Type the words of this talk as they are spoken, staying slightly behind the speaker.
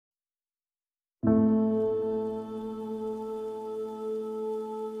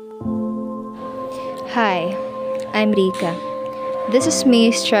Hi, I'm Rica. This is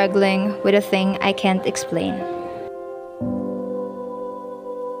me struggling with a thing I can't explain.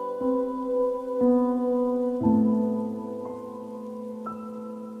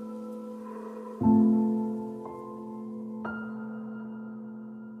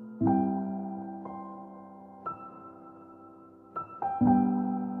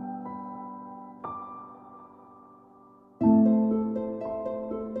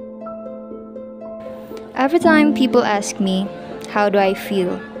 Every time people ask me, how do I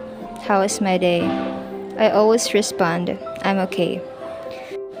feel? How is my day? I always respond, I'm okay.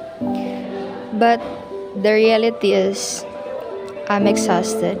 But the reality is, I'm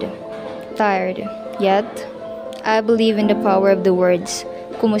exhausted, tired, yet I believe in the power of the words,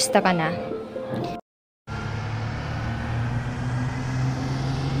 Kumusta ka na?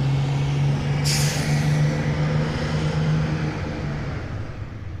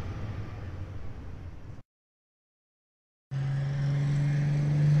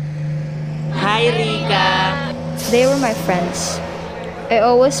 Hi, Rica! They were my friends. I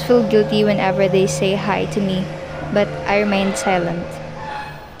always feel guilty whenever they say hi to me, but I remained silent.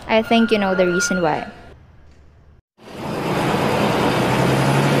 I think you know the reason why.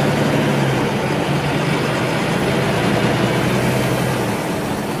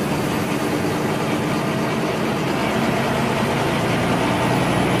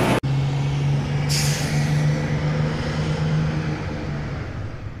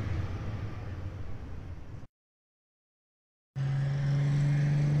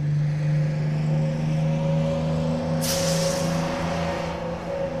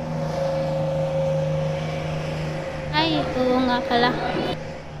 Ay, oo nga pala.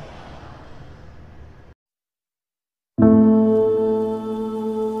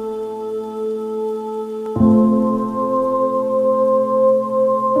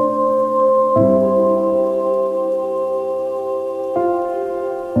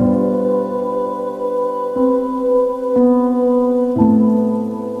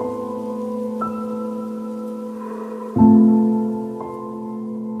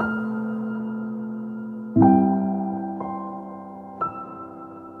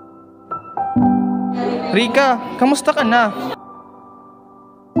 Rica, kamusta ka na?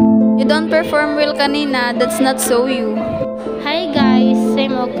 You don't perform well kanina, that's not so you. Hi guys,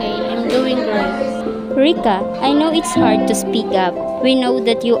 I'm okay. I'm doing great. Rica, I know it's hard to speak up. We know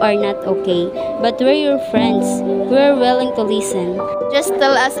that you are not okay, but we're your friends. We're willing to listen. Just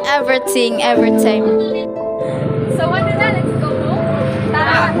tell us everything, every time. So ano na, let's go home?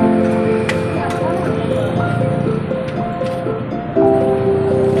 Tara!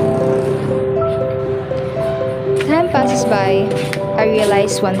 Time passes by, I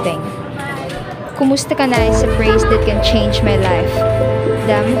realize one thing. Kumusta ka na is a phrase that can change my life.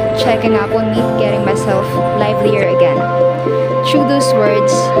 Them checking up on me, getting myself livelier again. Through those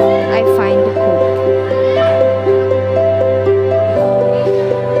words, I find hope.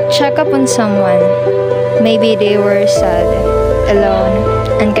 Check up on someone. Maybe they were sad, alone,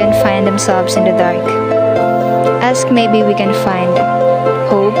 and can find themselves in the dark. Ask maybe we can find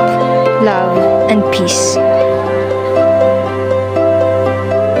hope, love, and peace.